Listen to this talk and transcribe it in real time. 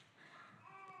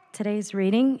Today's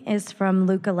reading is from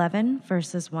Luke 11,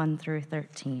 verses 1 through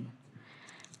 13.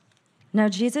 Now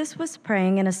Jesus was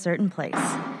praying in a certain place,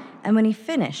 and when he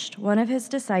finished, one of his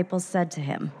disciples said to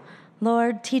him,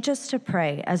 "Lord, teach us to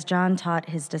pray as John taught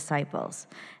his disciples."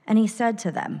 And he said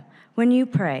to them, "When you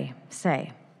pray,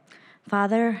 say,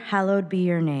 'Father, hallowed be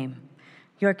your name.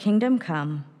 Your kingdom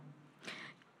come.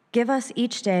 Give us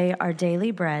each day our daily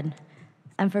bread,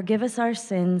 and forgive us our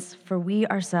sins, for we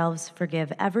ourselves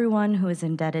forgive everyone who is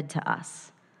indebted to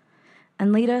us.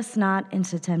 And lead us not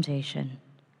into temptation.'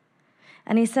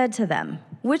 And he said to them,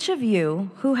 'Which of you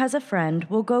who has a friend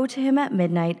will go to him at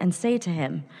midnight and say to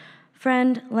him,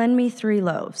 "Friend, lend me 3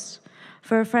 loaves,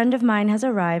 for a friend of mine has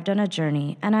arrived on a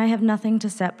journey, and I have nothing to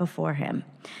set before him"?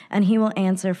 And he will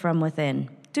answer from within,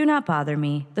 "Do not bother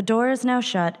me. The door is now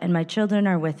shut, and my children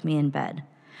are with me in bed.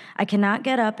 I cannot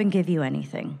get up and give you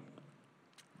anything."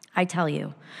 I tell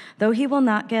you, though he will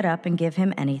not get up and give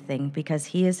him anything because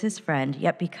he is his friend,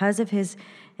 yet because of his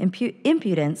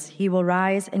impudence, he will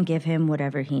rise and give him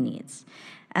whatever he needs.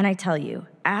 And I tell you,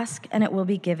 ask and it will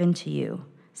be given to you.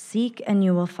 Seek and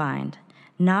you will find.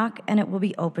 Knock and it will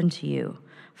be opened to you.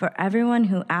 For everyone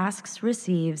who asks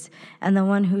receives, and the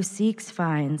one who seeks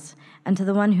finds, and to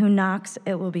the one who knocks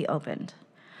it will be opened.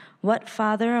 What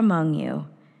father among you,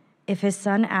 if his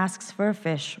son asks for a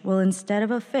fish, will instead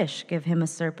of a fish give him a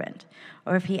serpent?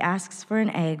 Or if he asks for an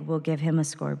egg, will give him a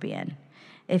scorpion?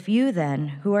 If you then,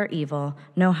 who are evil,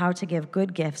 know how to give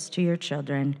good gifts to your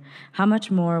children, how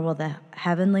much more will the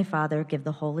Heavenly Father give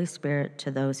the Holy Spirit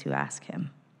to those who ask him?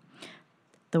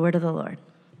 The word of the Lord.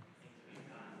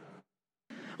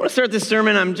 I want to start this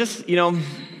sermon. I'm just,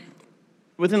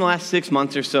 within the last 6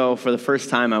 months or so, for the first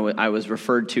time,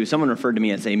 someone referred to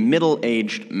me as a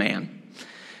middle-aged man.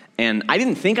 And I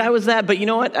didn't think I was that, but you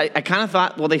know what? I kind of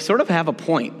thought, well, they sort of have a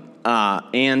point.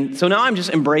 And so now I'm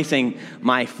just embracing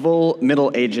my full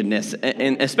middle-agedness,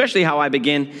 and especially how I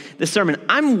begin this sermon.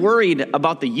 I'm worried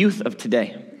about the youth of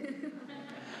today.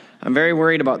 I'm very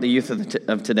worried about the youth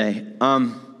of today.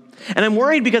 And I'm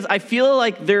worried because I feel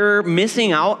like they're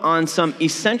missing out on some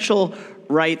essential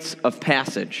rites of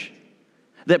passage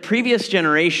that previous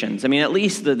generations, at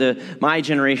least my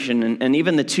generation and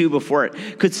even the 2 before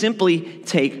it, could simply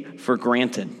take for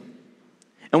granted.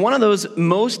 And one of those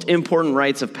most important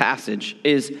rites of passage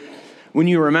is when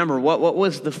you remember what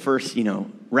was the first,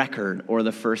 record or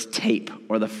the first tape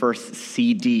or the first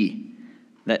CD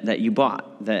that you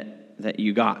bought, that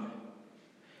you got.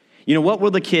 What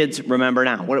will the kids remember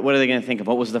now? What are they going to think of?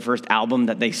 What was the first album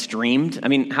that they streamed?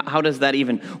 How does that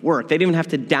even work? They didn't even have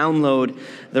to download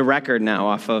the record now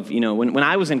off of, when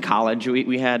I was in college,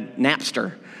 we had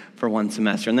Napster for one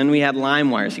semester, and then we had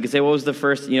LimeWire. So you could say, what was the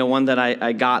first, one that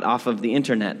I got off of the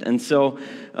internet? And so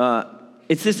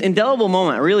it's this indelible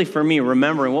moment, really, for me,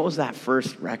 remembering what was that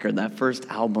first record, that first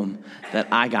album that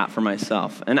I got for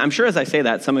myself. And I'm sure as I say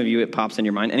that, some of you, it pops in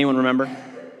your mind. Anyone remember?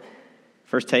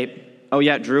 First tape? Oh,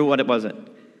 yeah, Drew, what was it?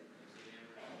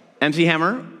 MC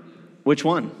Hammer? Which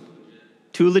one?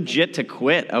 Too Legit to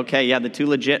Quit. Okay, yeah, the Too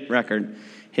Legit record.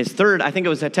 His third, I think it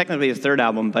was technically his third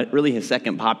album, but really his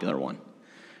second popular one,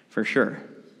 for sure.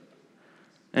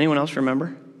 Anyone else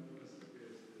remember?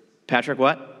 Patrick,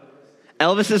 what?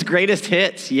 Elvis's Greatest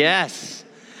Hits, yes.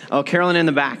 Oh, Carolyn in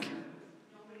the back.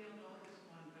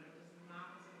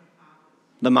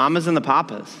 The Mamas and the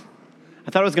Papas.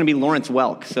 I thought it was going to be Lawrence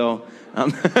Welk, so...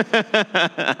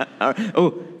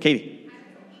 Oh, Katie.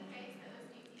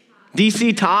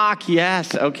 DC Talk,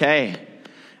 yes, okay.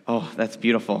 Oh, that's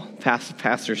beautiful.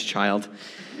 Pastor's child.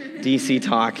 DC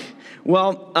Talk.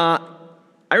 Well,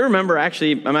 I remember,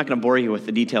 actually, I'm not going to bore you with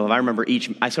the detail of,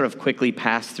 I sort of quickly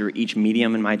passed through each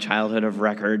medium in my childhood of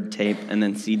record, tape, and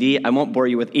then CD. I won't bore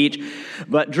you with each,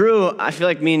 but Drew, I feel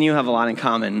like me and you have a lot in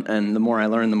common, and the more I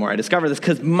learn, the more I discover this,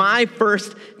 because my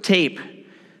first tape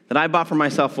that I bought for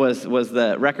myself was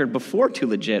the record before Too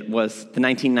Legit, was the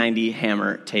 1990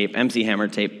 Hammer tape, MC Hammer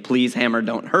tape, Please Hammer,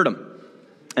 Don't Hurt 'Em.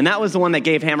 And that was the one that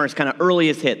gave Hammer's kind of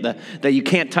earliest hit, the You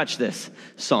Can't Touch This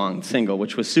single,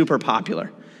 which was super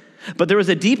popular. But there was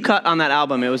a deep cut on that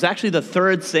album. It was actually the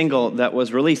third single that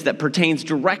was released that pertains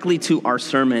directly to our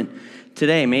sermon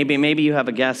today. Maybe you have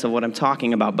a guess of what I'm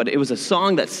talking about, but it was a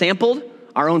song that sampled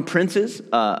our own Prince's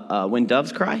When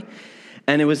Doves Cry.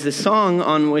 And it was this song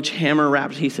on which Hammer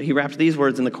rapped. He rapped these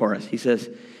words in the chorus. He says,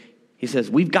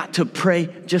 "We've got to pray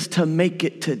just to make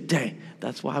it today.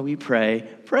 That's why we pray.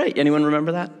 Pray." Anyone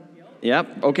remember that?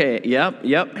 Yep. Okay.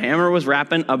 Yep. Hammer was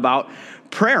rapping about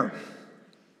prayer.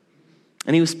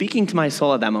 And he was speaking to my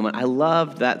soul at that moment. I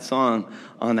loved that song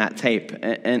on that tape.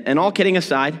 And all kidding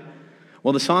aside,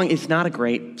 well, the song is not a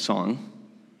great song.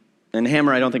 And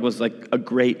Hammer, I don't think, was like a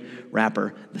great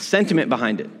rapper. The sentiment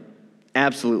behind it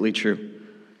Absolutely true.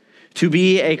 To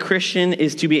be a Christian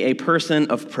is to be a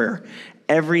person of prayer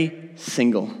every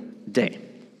single day.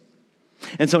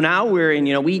 And so now we're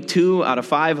in, week 2 out of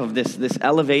 5 of this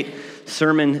Elevate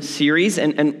sermon series,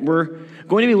 and we're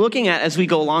going to be looking at, as we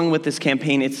go along with this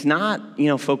campaign, it's not,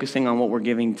 focusing on what we're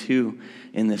giving to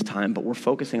in this time, but we're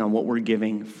focusing on what we're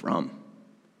giving from.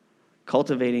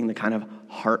 Cultivating the kind of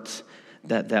hearts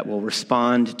that will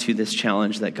respond to this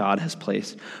challenge that God has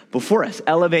placed before us.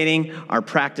 Elevating our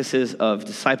practices of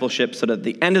discipleship so that at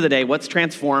the end of the day, what's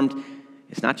transformed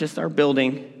is not just our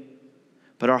building,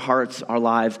 but our hearts, our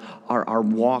lives, our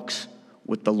walks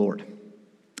with the Lord.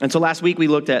 And so last week we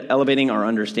looked at elevating our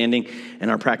understanding and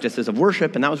our practices of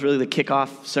worship, and that was really the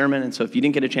kickoff sermon. And so if you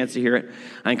didn't get a chance to hear it,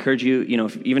 I encourage you,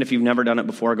 even if you've never done it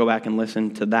before, go back and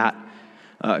listen to that.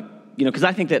 Because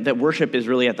I think that worship is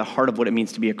really at the heart of what it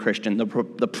means to be a Christian.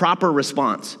 The proper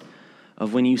response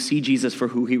of when you see Jesus for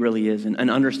who he really is and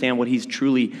understand what he's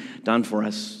truly done for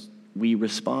us, we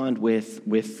respond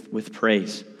with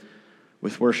praise,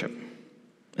 with worship.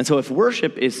 And so if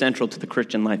worship is central to the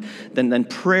Christian life, then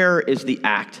prayer is the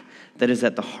act that is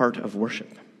at the heart of worship.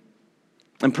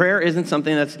 And prayer isn't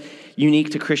something that's unique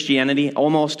to Christianity.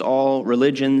 Almost all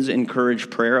religions encourage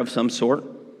prayer of some sort.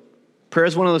 Prayer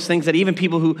is one of those things that even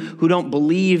people who don't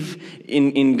believe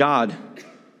in God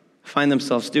find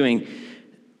themselves doing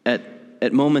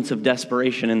at moments of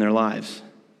desperation in their lives.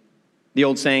 The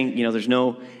old saying, there's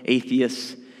no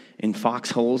atheists in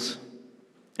foxholes.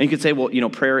 And you could say, well,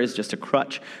 prayer is just a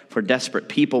crutch for desperate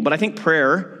people. But I think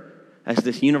prayer, as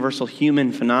this universal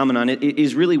human phenomenon, it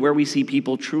is really where we see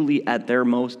people truly at their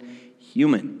most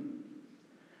human.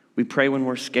 We pray when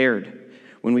we're scared,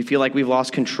 when we feel like we've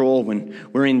lost control, when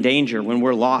we're in danger, when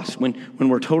we're lost, when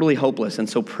we're totally hopeless. And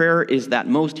so prayer is that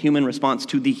most human response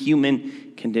to the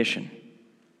human condition,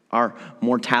 our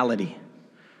mortality,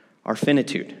 our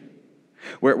finitude,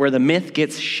 where the myth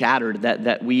gets shattered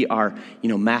that we are,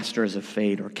 masters of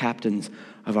fate or captains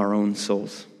of our own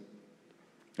souls.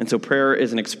 And so prayer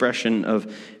is an expression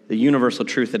of the universal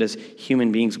truth that as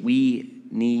human beings, we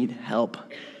need help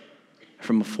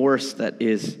from a force that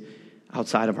is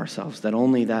outside of ourselves, that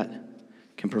only that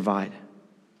can provide.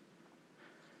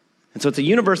 And so it's a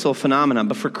universal phenomenon,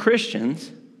 but for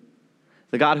Christians,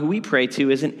 the God who we pray to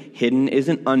isn't hidden,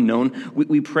 isn't unknown.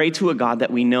 We pray to a God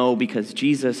that we know because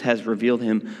Jesus has revealed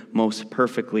him most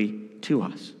perfectly to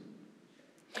us.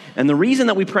 And the reason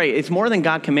that we pray, it's more than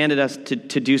God commanded us to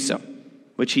do so,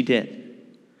 which he did.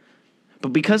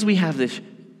 But because we have this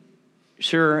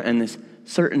sure and this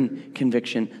certain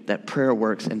conviction that prayer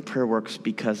works, and prayer works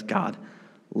because God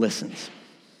listens.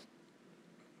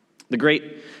 The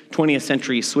great 20th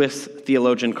century Swiss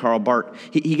theologian Karl Barth,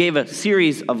 he gave a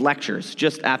series of lectures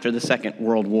just after the Second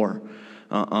World War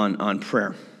on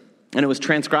prayer. And it was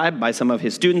transcribed by some of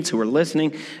his students who were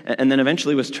listening, and then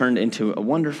eventually was turned into a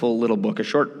wonderful little book,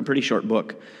 pretty short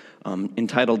book,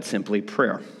 entitled simply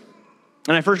Prayer.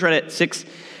 And I first read it 6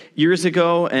 years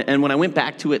ago, and when I went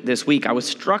back to it this week, I was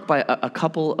struck by a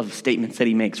couple of statements that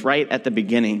he makes right at the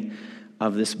beginning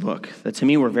of this book that to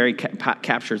me were very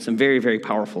captured some very, very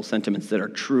powerful sentiments that are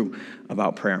true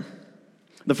about prayer.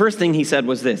 The first thing he said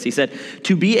was this. He said,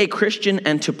 to be a Christian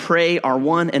and to pray are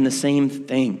one and the same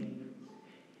thing.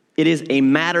 It is a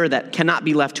matter that cannot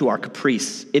be left to our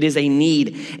caprice. It is a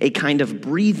need, a kind of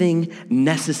breathing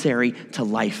necessary to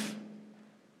life.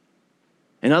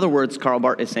 In other words, Karl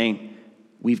Barth is saying,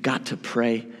 we've got to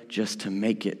pray just to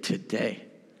make it today.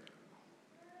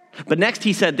 But next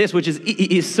he said this, which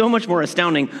is so much more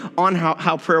astounding on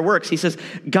how prayer works. He says,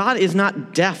 God is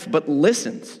not deaf, but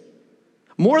listens.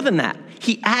 More than that,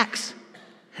 he acts.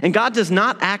 And God does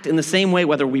not act in the same way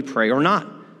whether we pray or not.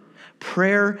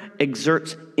 Prayer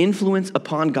exerts influence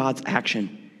upon God's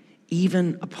action,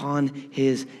 even upon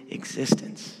his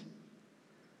existence.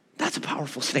 That's a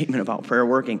powerful statement about prayer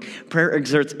working. Prayer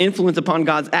exerts influence upon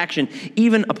God's action,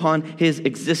 even upon his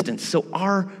existence. So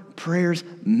our prayers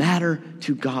matter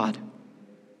to God.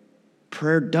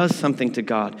 Prayer does something to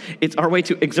God. It's our way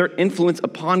to exert influence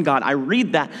upon God. I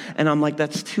read that and I'm like,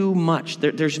 that's too much.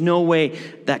 There's no way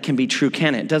that can be true,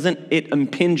 can it? Doesn't it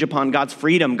impinge upon God's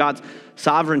freedom, God's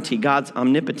sovereignty, God's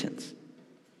omnipotence?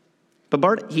 But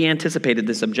Barth, he anticipated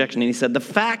this objection and he said, the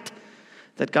fact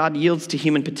that God yields to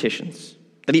human petitions,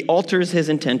 that he alters his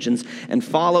intentions and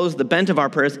follows the bent of our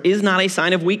prayers is not a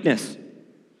sign of weakness.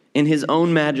 In his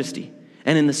own majesty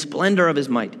and in the splendor of his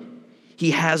might,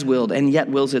 he has willed and yet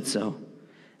wills it so.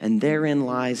 And therein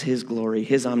lies his glory,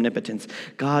 his omnipotence.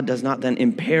 God does not then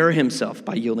impair himself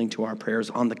by yielding to our prayers.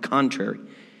 On the contrary,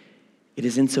 it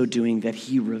is in so doing that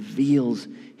he reveals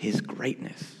his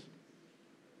greatness.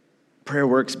 Prayer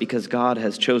works because God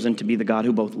has chosen to be the God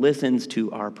who both listens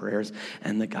to our prayers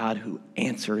and the God who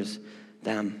answers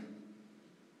them.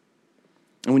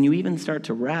 And when you even start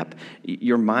to wrap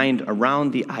your mind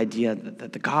around the idea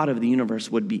that the God of the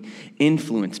universe would be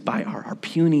influenced by our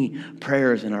puny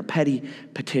prayers and our petty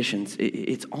petitions,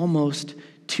 it's almost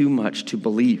too much to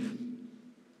believe.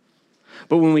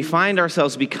 But when we find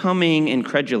ourselves becoming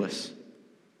incredulous,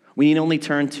 we need only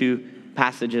turn to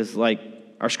passages like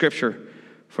our scripture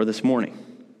for this morning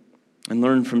and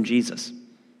learn from Jesus.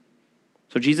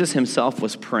 So Jesus himself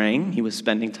was praying. He was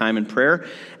spending time in prayer,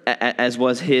 as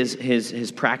was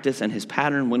his practice and his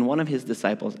pattern, when one of his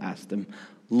disciples asked him,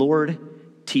 "Lord,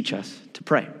 teach us to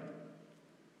pray."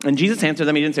 And Jesus answered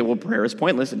them. He didn't say, well, prayer is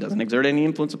pointless. It doesn't exert any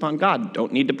influence upon God.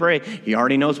 Don't need to pray. He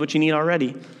already knows what you need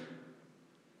already.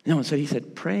 No, instead he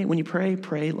said, pray. When you pray,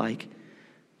 pray like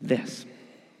this.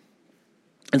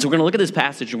 And so we're going to look at this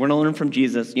passage, and we're going to learn from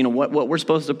Jesus, what we're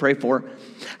supposed to pray for,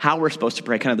 how we're supposed to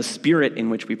pray, kind of the spirit in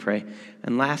which we pray,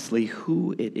 and lastly,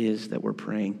 who it is that we're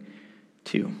praying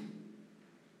to.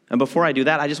 And before I do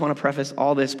that, I just want to preface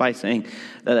all this by saying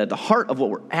that at the heart of what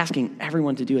we're asking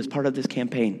everyone to do as part of this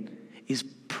campaign is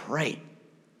pray.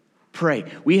 Pray.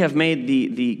 We have made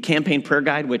the campaign prayer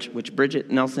guide, which Bridget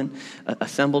Nelson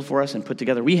assembled for us and put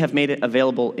together. We have made it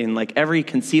available in like every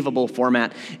conceivable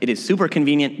format. It is super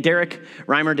convenient. Derek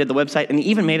Reimer did the website, and he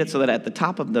even made it so that at the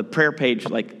top of the prayer page,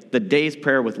 like the day's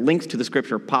prayer with links to the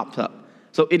scripture pops up.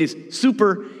 So it is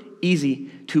super easy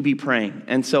to be praying.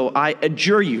 And so I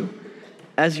adjure you,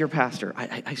 as your pastor,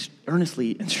 I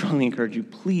earnestly and strongly encourage you,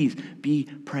 please be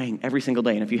praying every single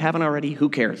day. And if you haven't already, who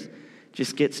cares?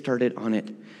 Just get started on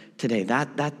it today.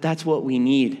 That's what we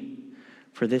need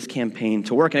for this campaign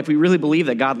to work. And if we really believe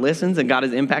that God listens and God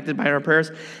is impacted by our prayers,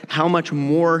 how much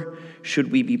more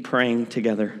should we be praying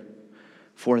together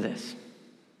for this?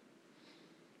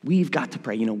 We've got to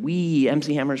pray. We,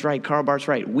 MC Hammer's right, Karl Barth's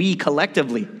right. We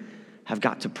collectively have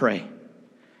got to pray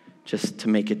just to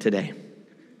make it today.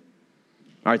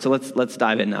 All right, so let's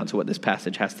dive in now to what this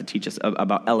passage has to teach us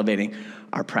about elevating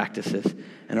our practices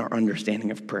and our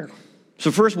understanding of prayer. So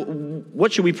first,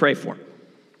 what should we pray for?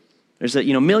 There's a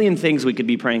million things we could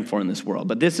be praying for in this world,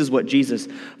 but this is what Jesus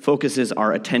focuses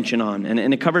our attention on.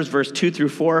 And it covers verse 2 through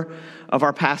 4 of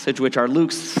our passage, which are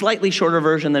Luke's slightly shorter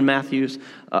version than Matthew's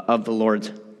of the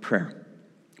Lord's Prayer.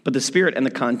 But the spirit and the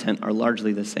content are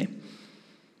largely the same.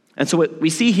 And so what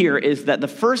we see here is that the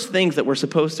first things that we're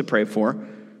supposed to pray for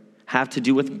have to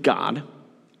do with God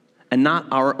and not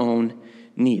our own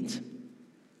needs.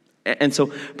 And so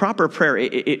proper prayer,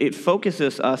 it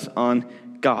focuses us on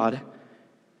God,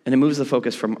 and it moves the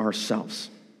focus from ourselves.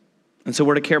 And so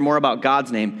we're to care more about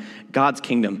God's name, God's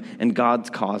kingdom, and God's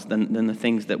cause than the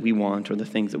things that we want or the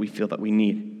things that we feel that we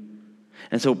need.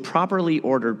 And so properly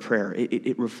ordered prayer,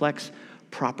 it reflects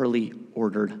properly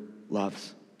ordered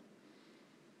loves.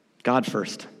 God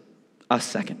first, us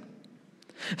second.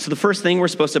 So the first thing we're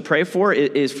supposed to pray for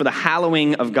is for the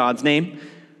hallowing of God's name.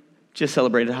 Just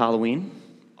celebrated Halloween.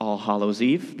 All Hallows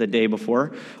Eve, the day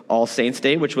before All Saints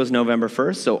Day, which was November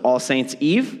 1st. So All Saints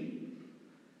Eve,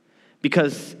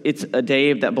 because it's a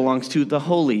day that belongs to the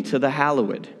holy, to the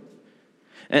hallowed.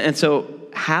 And so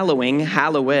hallowing,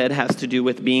 hallowed, has to do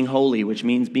with being holy, which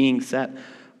means being set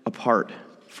apart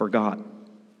for God.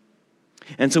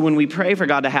 And so when we pray for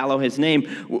God to hallow his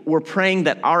name, we're praying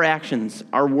that our actions,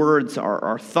 our words,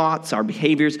 our thoughts, our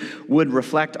behaviors would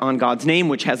reflect on God's name,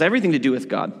 which has everything to do with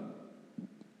God,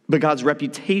 but God's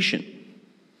reputation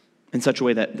in such a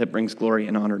way that brings glory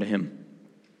and honor to him.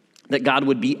 That God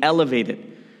would be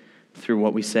elevated through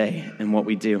what we say and what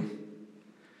we do.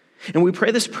 And we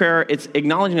pray this prayer, it's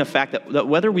acknowledging the fact that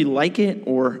whether we like it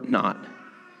or not,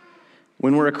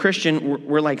 when we're a Christian,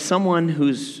 we're like someone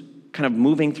who's kind of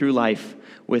moving through life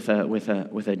with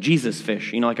a Jesus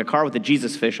fish, like a car with a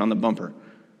Jesus fish on the bumper.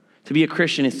 To be a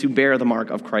Christian is to bear the mark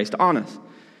of Christ on us.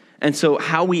 And so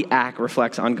how we act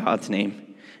reflects on God's name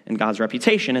and God's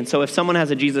reputation. And so if someone has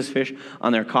a Jesus fish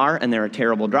on their car and they're a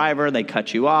terrible driver, they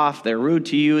cut you off, they're rude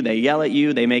to you, they yell at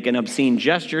you, they make an obscene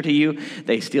gesture to you,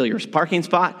 they steal your parking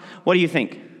spot, what do you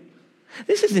think?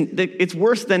 It's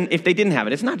worse than if they didn't have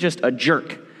it. It's not just a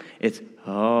jerk. It's,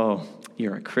 oh,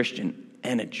 you're a Christian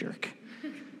and a jerk,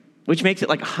 which makes it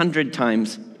like 100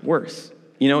 times worse.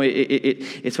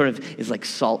 It sort of is like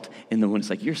salt in the wound.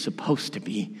 It's like, you're supposed to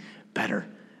be better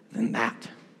than that.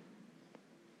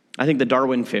 I think the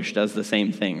Darwin fish does the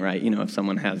same thing, right? If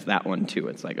someone has that one too,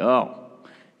 it's like, oh,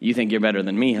 you think you're better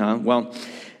than me, huh? Well,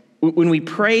 when we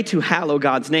pray to hallow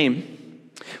God's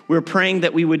name, we're praying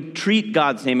that we would treat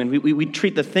God's name and we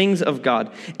treat the things of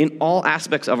God in all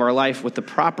aspects of our life with the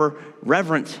proper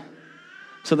reverence,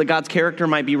 so that God's character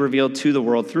might be revealed to the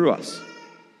world through us.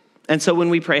 And so when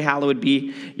we pray, hallowed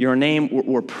be your name,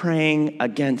 we're praying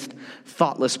against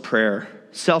thoughtless prayer,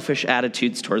 selfish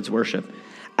attitudes towards worship,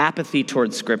 apathy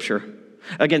towards Scripture,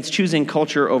 against choosing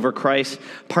culture over Christ,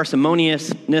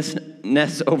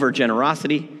 parsimoniousness over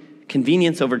generosity,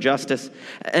 convenience over justice,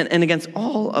 and against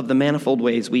all of the manifold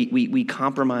ways we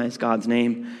compromise God's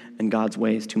name and God's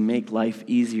ways to make life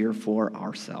easier for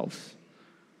ourselves.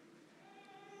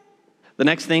 The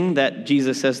next thing that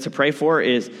Jesus says to pray for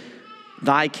is,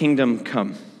 thy kingdom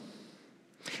come.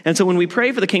 And so when we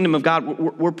pray for the kingdom of God,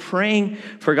 we're praying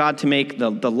for God to make the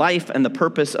life and the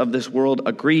purpose of this world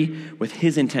agree with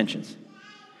his intentions,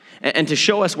 and to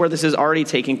show us where this is already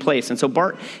taking place. And so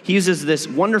Bart, he uses this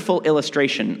wonderful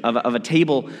illustration of a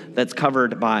table that's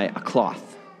covered by a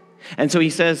cloth. And so he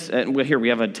says, and here we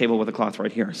have a table with a cloth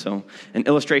right here, so an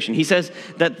illustration. He says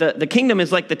that the kingdom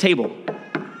is like the table.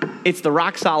 It's the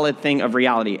rock solid thing of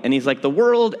reality. And he's like, the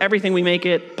world, everything we make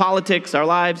it, politics, our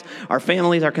lives, our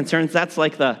families, our concerns, that's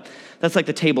like the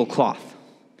tablecloth.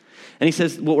 And he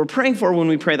says, what we're praying for when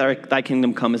we pray thy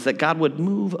kingdom come is that God would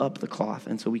move up the cloth,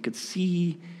 and so we could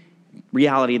see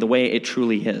reality the way it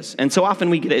truly is. And so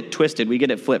often we get it twisted, we get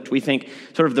it flipped. We think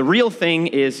sort of the real thing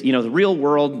is, the real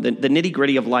world, the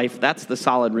nitty-gritty of life, that's the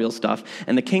solid real stuff.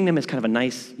 And the kingdom is kind of a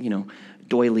nice,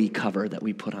 doily cover that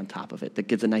we put on top of it that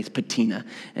gives a nice patina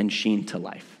and sheen to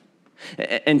life.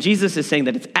 And Jesus is saying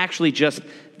that it's actually just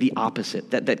the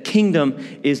opposite, that the kingdom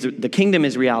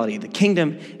is reality. The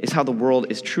kingdom is how the world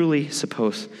is truly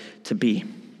supposed to be.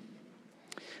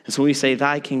 And so when we say,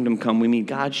 thy kingdom come, we mean,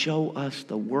 God, show us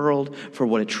the world for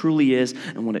what it truly is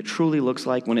and what it truly looks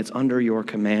like when it's under your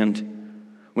command,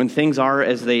 when things are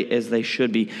as they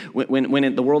should be,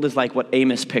 when the world is like what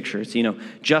Amos pictures,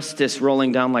 justice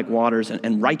rolling down like waters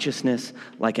and righteousness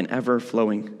like an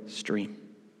ever-flowing stream.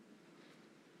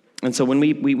 And so when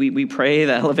we pray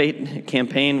the Elevate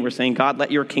campaign, we're saying, God,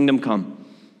 let your kingdom come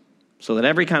so that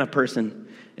every kind of person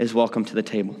is welcome to the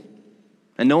table.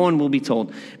 And no one will be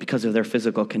told because of their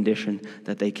physical condition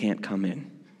that they can't come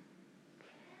in.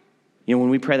 When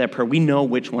we pray that prayer, we know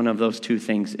which one of those two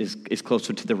things is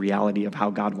closer to the reality of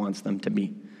how God wants them to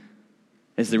be.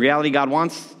 Is the reality God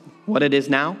wants what it is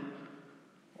now,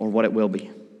 or what it will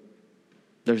be?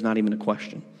 There's not even a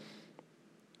question.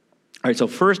 All right, so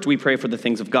first we pray for the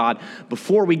things of God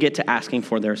before we get to asking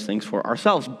for those things for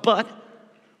ourselves. But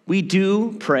we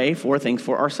do pray for things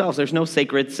for ourselves. There's no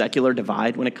sacred secular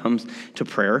divide when it comes to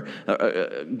prayer.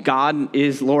 God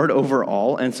is Lord over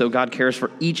all, and so God cares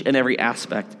for each and every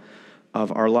aspect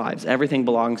of our lives. Everything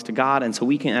belongs to God, and so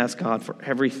we can ask God for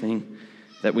everything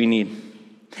that we need.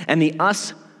 And the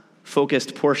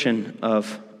us-focused portion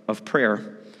of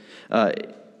prayer,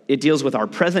 it deals with our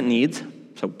present needs.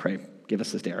 So pray, give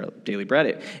us this daily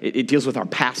bread. It deals with our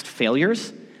past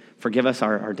failures. Forgive us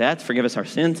our debts, forgive us our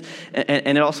sins,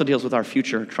 and it also deals with our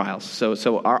future trials.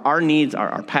 So our needs are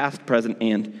our past, present,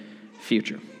 and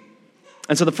future.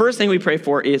 And so the first thing we pray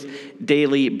for is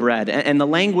daily bread. And the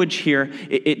language here,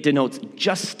 it denotes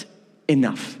just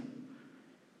enough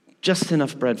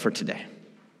bread for today.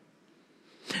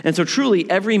 And so truly,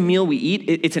 every meal we eat,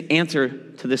 it's an answer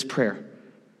to this prayer.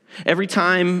 Every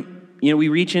time, we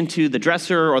reach into the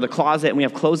dresser or the closet and we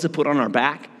have clothes to put on our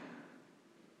back,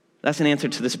 that's an answer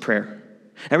to this prayer.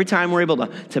 Every time we're able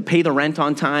to pay the rent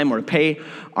on time or to pay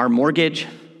our mortgage,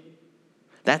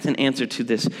 that's an answer to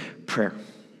this prayer.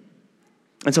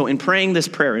 And so in praying this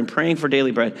prayer, in praying for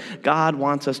daily bread, God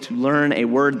wants us to learn a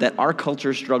word that our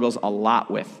culture struggles a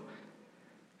lot with.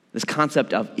 This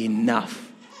concept of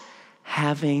enough.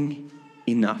 Having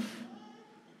enough.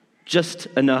 Just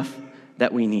enough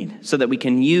that we need so that we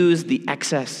can use the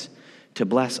excess to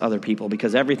bless other people,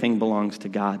 because everything belongs to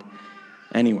God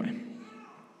anyway.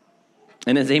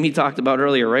 And as Amy talked about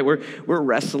earlier, right, we're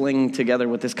wrestling together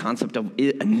with this concept of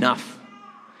enough.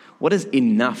 What does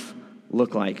enough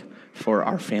look like for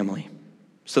our family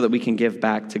so that we can give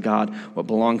back to God what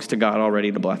belongs to God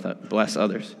already to bless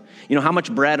others? How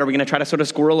much bread are we going to try to sort of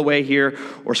squirrel away here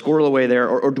or squirrel away there,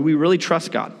 or do we really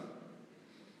trust God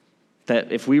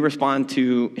that if we respond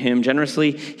to him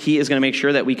generously, he is going to make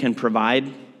sure that we can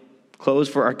provide clothes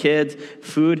for our kids,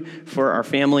 food for our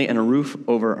family, and a roof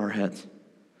over our heads?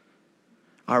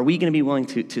 Are we going to be willing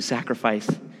to sacrifice,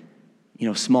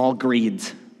 small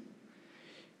greeds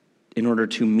in order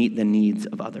to meet the needs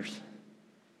of others?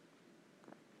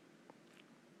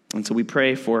 And so we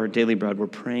pray for daily bread. We're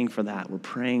praying for that. We're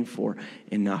praying for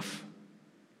enough,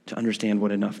 to understand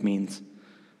what enough means.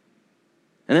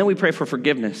 And then we pray for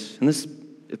forgiveness. And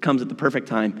it comes at the perfect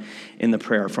time in the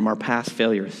prayer from our past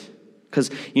failures. Because,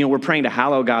 we're praying to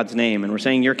hallow God's name, and we're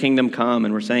saying, your kingdom come,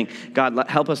 and we're saying, God,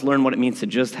 help us learn what it means to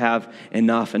just have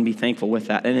enough and be thankful with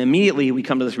that. And immediately we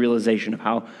come to this realization of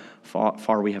how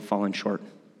far we have fallen short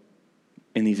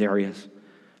in these areas,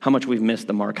 how much we've missed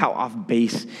the mark, how off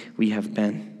base we have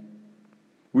been.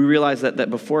 We realize that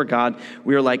before God,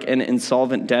 we are like an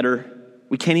insolvent debtor.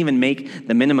 We can't even make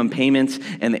the minimum payments,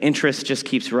 and the interest just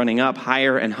keeps running up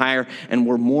higher and higher, and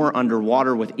we're more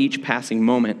underwater with each passing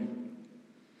moment.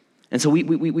 And so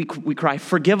we cry,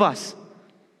 forgive us.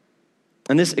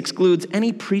 And this excludes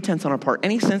any pretense on our part,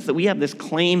 any sense that we have this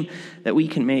claim that we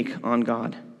can make on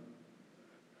God.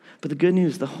 But the good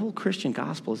news, the whole Christian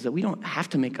gospel is that we don't have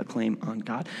to make a claim on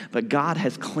God, but God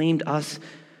has claimed us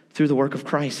through the work of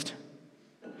Christ.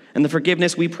 And the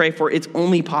forgiveness we pray for, it's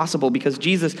only possible because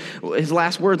Jesus, his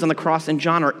last words on the cross in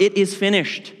John are, it is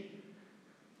finished,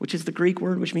 which is the Greek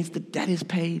word, which means the debt is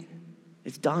paid.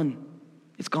 It's done.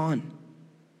 It's gone.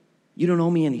 You don't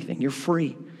owe me anything. You're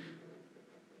free.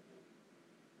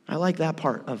 I like that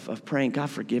part of praying, God,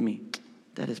 forgive me.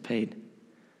 Debt is paid.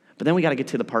 But then we got to get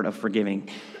to the part of forgiving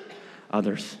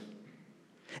others.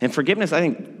 And forgiveness, I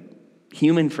think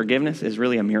human forgiveness is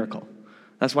really a miracle.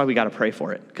 That's why we got to pray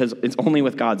for it, because it's only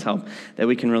with God's help that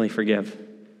we can really forgive.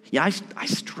 Yeah, I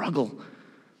struggle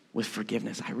with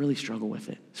forgiveness. I really struggle with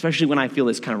it, especially when I feel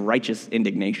this kind of righteous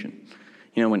indignation.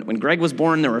 When Greg was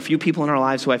born, there were a few people in our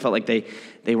lives who I felt like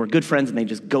they were good friends and they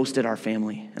just ghosted our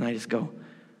family. And I just go,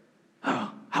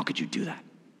 oh, how could you do that?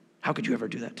 How could you ever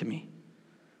do that to me?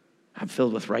 I'm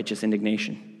filled with righteous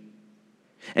indignation.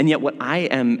 And yet what I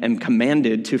am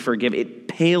commanded to forgive, it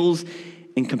pales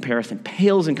in comparison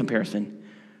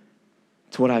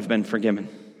to what I've been forgiven.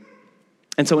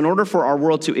 And so in order for our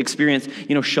world to experience,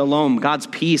 shalom, God's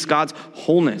peace, God's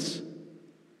wholeness,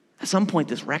 at some point,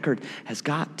 this record has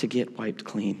got to get wiped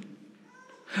clean.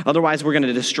 Otherwise, we're going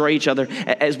to destroy each other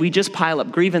as we just pile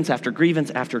up grievance after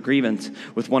grievance after grievance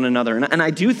with one another. And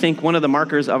I do think one of the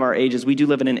markers of our age is we do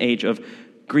live in an age of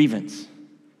grievance.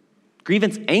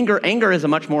 Grievance, anger is a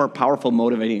much more powerful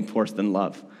motivating force than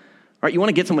love. All right, you want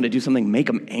to get someone to do something, make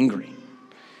them angry.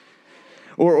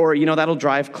 Or that'll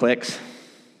drive clicks.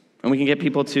 And we can get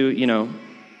people to,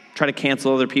 try to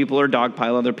cancel other people or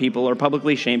dogpile other people or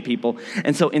publicly shame people.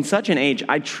 And so in such an age,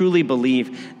 I truly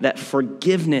believe that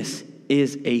forgiveness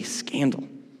is a scandal.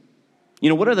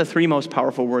 What are the three most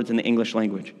powerful words in the English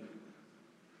language?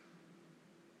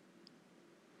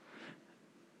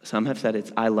 Some have said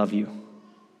it's I love you.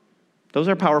 Those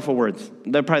are powerful words.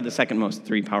 They're probably the second most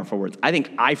three powerful words. I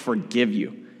think I forgive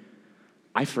you.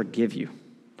 I forgive you.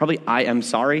 Probably I am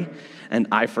sorry and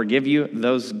I forgive you.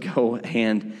 Those go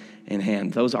hand in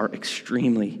hand. Those are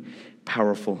extremely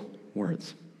powerful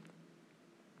words.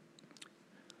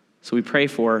 So we pray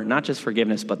for not just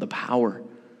forgiveness, but the power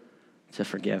to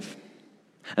forgive.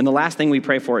 And the last thing we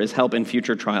pray for is help in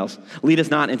future trials. Lead us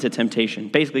not into temptation.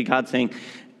 Basically, God's saying,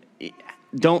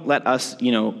 don't let us,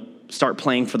 start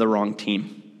playing for the wrong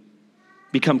team.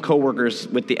 Become co-workers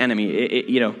with the enemy.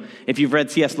 If you've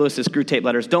read C.S. Lewis's Screwtape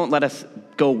Letters, don't let us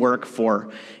go work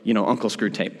for, Uncle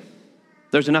Screwtape.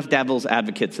 There's enough devil's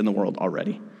advocates in the world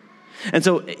already. And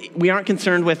so we aren't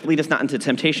concerned with lead us not into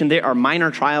temptation. There are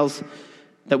minor trials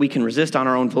that we can resist on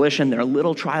our own volition. There are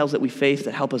little trials that we face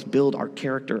that help us build our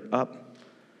character up,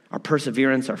 our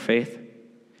perseverance, our faith.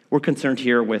 We're concerned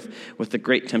here with the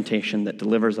great temptation that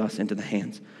delivers us into the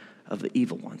hands of the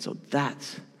evil one. So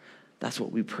that's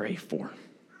what we pray for.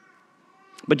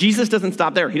 But Jesus doesn't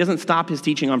stop there. He doesn't stop his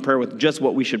teaching on prayer with just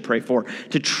what we should pray for.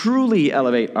 To truly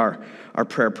elevate our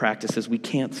prayer practices, we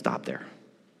can't stop there.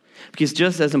 Because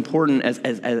just as important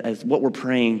as what we're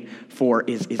praying for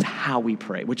is how we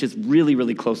pray, which is really,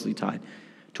 really closely tied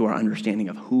to our understanding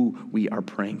of who we are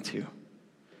praying to.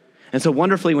 And so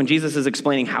wonderfully, when Jesus is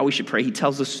explaining how we should pray, he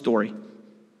tells a story.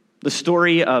 The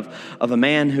story of a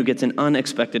man who gets an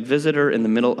unexpected visitor in the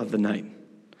middle of the night.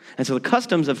 And so the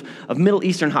customs of Middle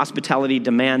Eastern hospitality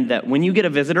demand that when you get a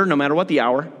visitor, no matter what the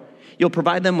hour, you'll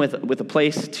provide them with a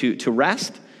place to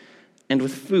rest and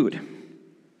with food.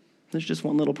 There's just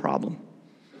one little problem.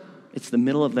 It's the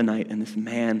middle of the night, and this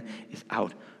man is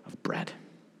out of bread.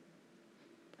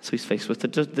 So he's faced with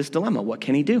this dilemma. What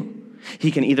can he do?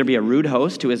 He can either be a rude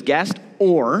host to his guest,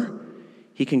 or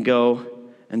he can go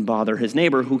and bother his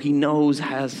neighbor who he knows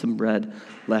has some bread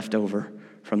left over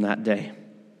from that day.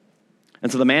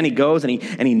 And so the man, he goes and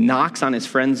he knocks on his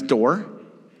friend's door,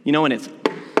 and it's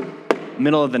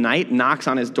middle of the night, knocks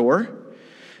on his door.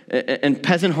 And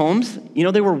peasant homes,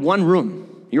 they were one room.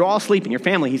 You're all sleeping, your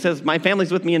family. He says, my family's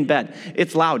with me in bed.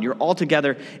 It's loud. You're all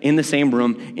together in the same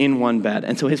room in one bed.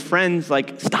 And so his friend's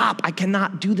like, stop, I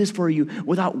cannot do this for you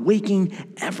without waking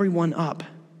everyone up.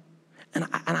 And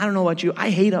I don't know about you, I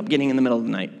hate up getting in the middle of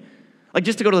the night. Like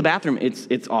just to go to the bathroom,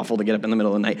 it's awful to get up in the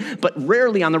middle of the night. But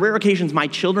rarely, on the rare occasions, my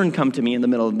children come to me in the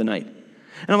middle of the night.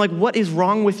 And I'm like, what is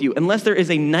wrong with you? Unless there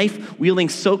is a knife-wielding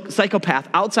psychopath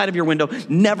outside of your window,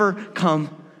 never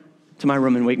come to my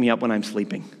room and wake me up when I'm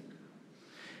sleeping.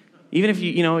 Even if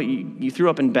you threw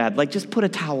up in bed, like just put a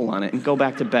towel on it and go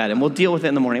back to bed and we'll deal with it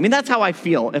in the morning. I mean, that's how I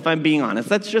feel, if I'm being honest.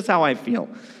 That's just how I feel.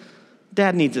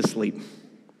 Dad needs to sleep.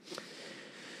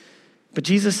 But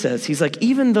Jesus says, he's like,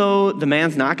 even though the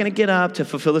man's not going to get up to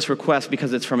fulfill this request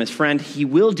because it's from his friend, he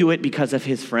will do it because of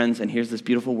his friends. And here's this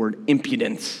beautiful word,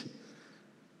 impudence.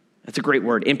 That's a great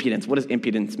word, impudence. What does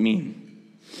impudence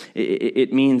mean?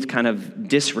 It means kind of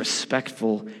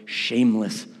disrespectful,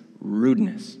 shameless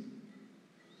rudeness.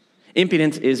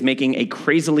 Impudence is making a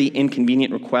crazily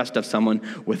inconvenient request of someone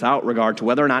without regard to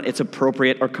whether or not it's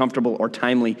appropriate or comfortable or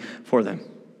timely for them.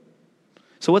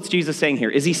 So what's Jesus saying here?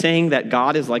 Is he saying that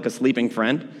God is like a sleeping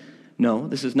friend? No,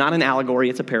 this is not an allegory,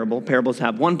 it's a parable. Parables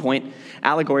have one point.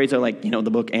 Allegories are like, the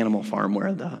book Animal Farm, where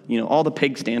all the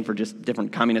pigs stand for just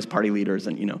different Communist Party leaders,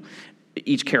 and,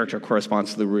 each character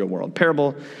corresponds to the real world.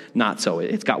 Parable, not so.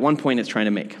 It's got one point it's trying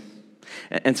to make.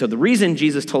 And so the reason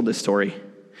Jesus told this story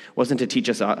wasn't to teach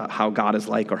us how God is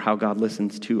like or how God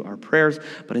listens to our prayers,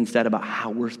 but instead about how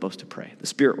we're supposed to pray, the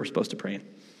spirit we're supposed to pray in.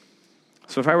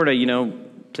 So if I were to,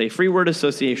 say free word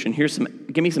association,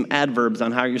 give me some adverbs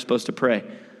on how you're supposed to pray.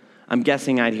 I'm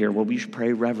guessing I'd hear, well, we should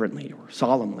pray reverently or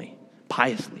solemnly,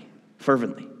 piously,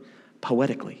 fervently,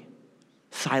 poetically,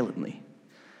 silently,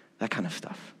 that kind of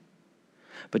stuff.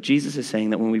 But Jesus is saying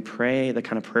that when we pray the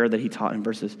kind of prayer that he taught in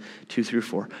verses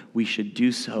 2-4, we should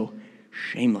do so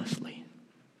shamelessly.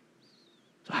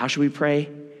 So how should we pray?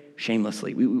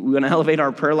 Shamelessly. We want to elevate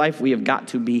our prayer life, we have got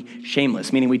to be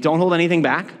shameless, meaning we don't hold anything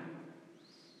back.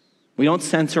 We don't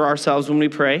censor ourselves when we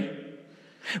pray.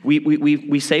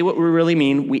 We say what we really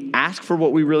mean. We ask for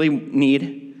what we really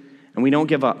need, and we don't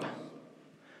give up.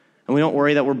 And we don't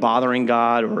worry that we're bothering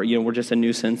God or we're just a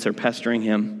nuisance or pestering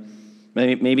him.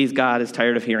 Maybe God is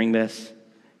tired of hearing this.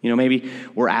 Maybe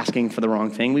we're asking for the wrong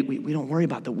thing. We don't worry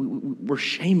about that. We're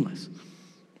shameless.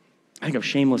 I think of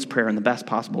shameless prayer in the best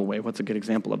possible way. What's a good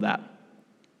example of that?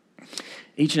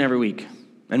 Each and every week.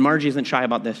 And Margie isn't shy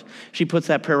about this. She puts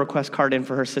that prayer request card in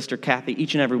for her sister Kathy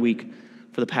each and every week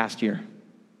for the past year.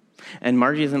 And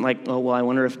Margie isn't like, oh, well, I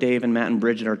wonder if Dave and Matt and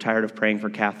Bridget are tired of praying for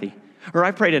Kathy. Or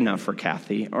I prayed enough for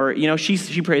Kathy. Or,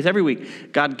 she prays every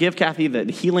week. God, give Kathy the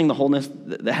healing, the wholeness,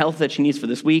 the health that she needs for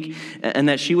this week, and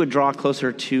that she would draw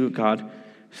closer to God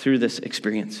through this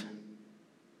experience.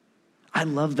 I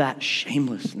love that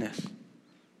shamelessness.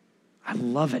 I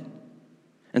love it.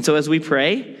 And so as we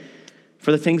pray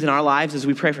for the things in our lives, as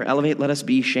we pray for Elevate, let us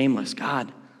be shameless.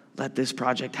 God, let this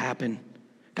project happen.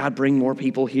 God, bring more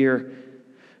people here.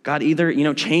 God, either,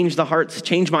 change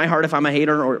my heart if I'm a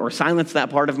hater or silence that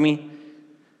part of me.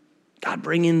 God,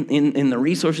 bring in the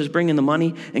resources, bring in the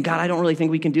money. And God, I don't really think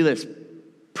we can do this.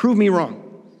 Prove me wrong.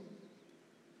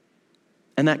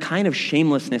 And that kind of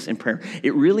shamelessness in prayer,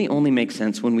 it really only makes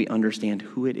sense when we understand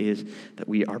who it is that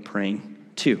we are praying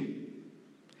to.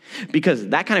 Because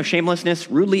that kind of shamelessness,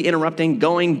 rudely interrupting,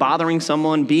 bothering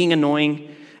someone, being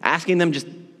annoying, asking them, just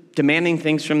demanding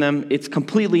things from them, it's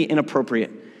completely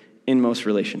inappropriate in most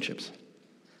relationships.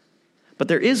 But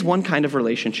there is one kind of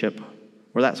relationship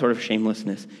where that sort of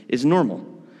shamelessness is normal,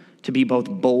 to be both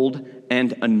bold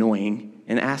and annoying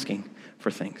in asking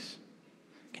for things.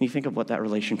 Can you think of what that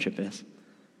relationship is?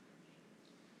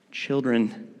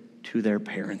 Children to their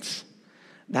parents.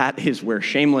 That is where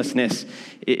shamelessness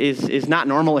is not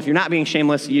normal. If you're not being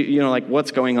shameless, you know, like,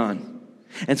 what's going on?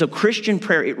 And so Christian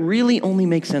prayer, it really only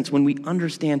makes sense when we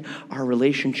understand our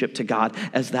relationship to God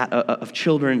as that of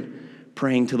children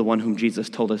praying to the one whom Jesus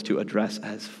told us to address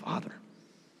as Father.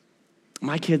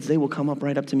 My kids, they will come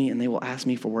right up to me and they will ask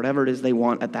me for whatever it is they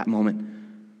want at that moment.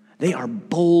 They are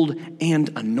bold and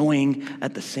annoying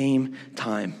at the same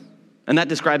time. And that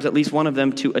describes at least one of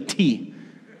them to a T.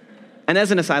 And as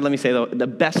an aside, let me say, though, the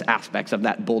best aspects of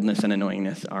that boldness and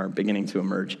annoyingness are beginning to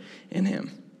emerge in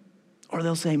him. Or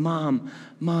they'll say, Mom,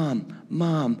 Mom,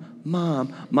 Mom,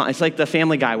 Mom, Mom. It's like the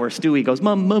Family Guy where Stewie goes,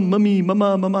 Mom, Mom, Mommy,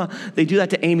 Mama, Mama. They do that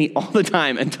to Amy all the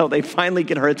time until they finally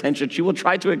get her attention. She will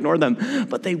try to ignore them,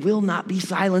 but they will not be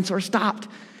silenced or stopped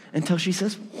until she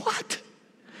says, what?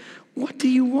 What do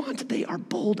you want? They are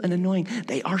bold and annoying.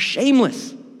 They are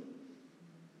shameless.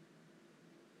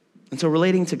 And so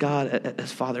relating to God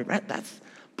as Father, that's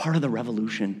part of the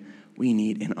revolution we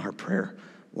need in our prayer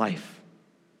life.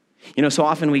 You know, so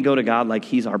often we go to God like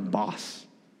he's our boss.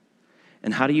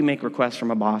 And how do you make requests from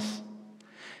a boss?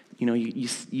 You know,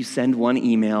 you send one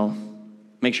email,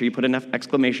 Make sure you put enough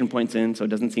exclamation points in so it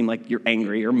doesn't seem like you're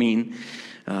angry or mean,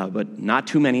 but not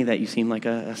too many that you seem like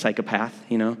a psychopath,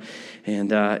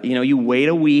 And, you wait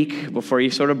a week before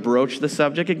you sort of broach the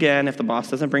subject again if the boss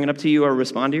doesn't bring it up to you or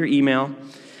respond to your email.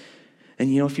 And,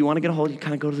 if you want to get a hold, you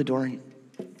kind of go to the door and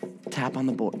tap on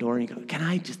the door and you go,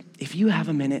 if you have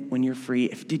a minute when you're free,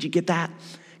 did you get that?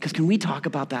 Because can we talk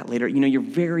about that later? You're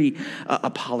very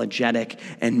apologetic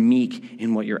and meek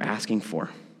in what you're asking for.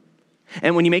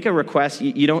 And when you make a request,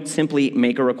 you don't simply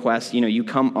make a request. You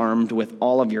come armed with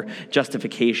all of your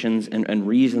justifications and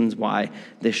reasons why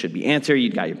this should be answered.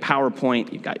 You've got your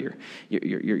PowerPoint, you've got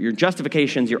your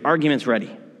justifications, your arguments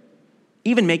ready.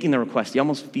 Even making the request, you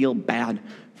almost feel bad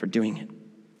for doing it.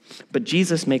 But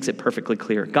Jesus makes it perfectly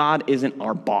clear. God isn't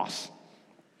our boss.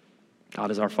 God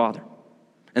is our Father.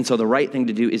 And so the right thing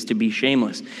to do is to be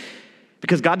shameless.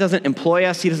 Because God doesn't employ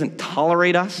us. He doesn't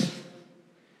tolerate us.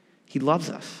 He loves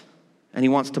us. And he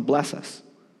wants to bless us.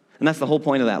 And that's the whole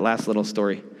point of that last little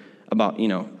story about,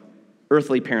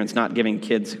 earthly parents not giving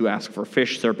kids who ask for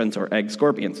fish, serpents, or egg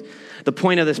scorpions. The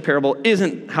point of this parable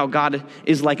isn't how God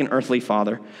is like an earthly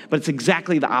father, but it's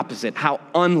exactly the opposite, how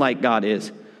unlike God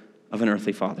is of an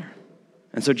earthly father.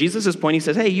 And so Jesus' point, he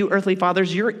says, hey, you earthly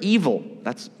fathers, you're evil.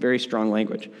 That's very strong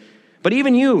language. But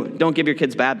even you don't give your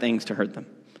kids bad things to hurt them.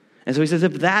 And so he says,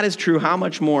 if that is true, how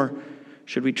much more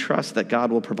should we trust that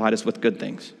God will provide us with good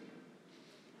things?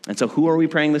 And so who are we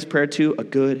praying this prayer to? A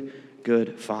good,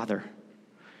 good Father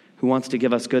who wants to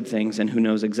give us good things and who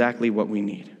knows exactly what we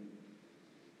need.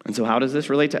 And so how does this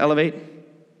relate to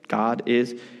Elevate? God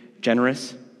is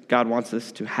generous. God wants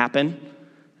this to happen.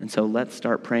 And so let's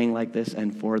start praying like this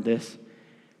and for this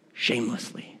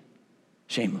shamelessly.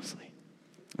 Shamelessly.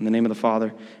 In the name of the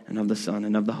Father, and of the Son,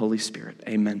 and of the Holy Spirit.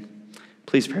 Amen.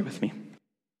 Please pray with me.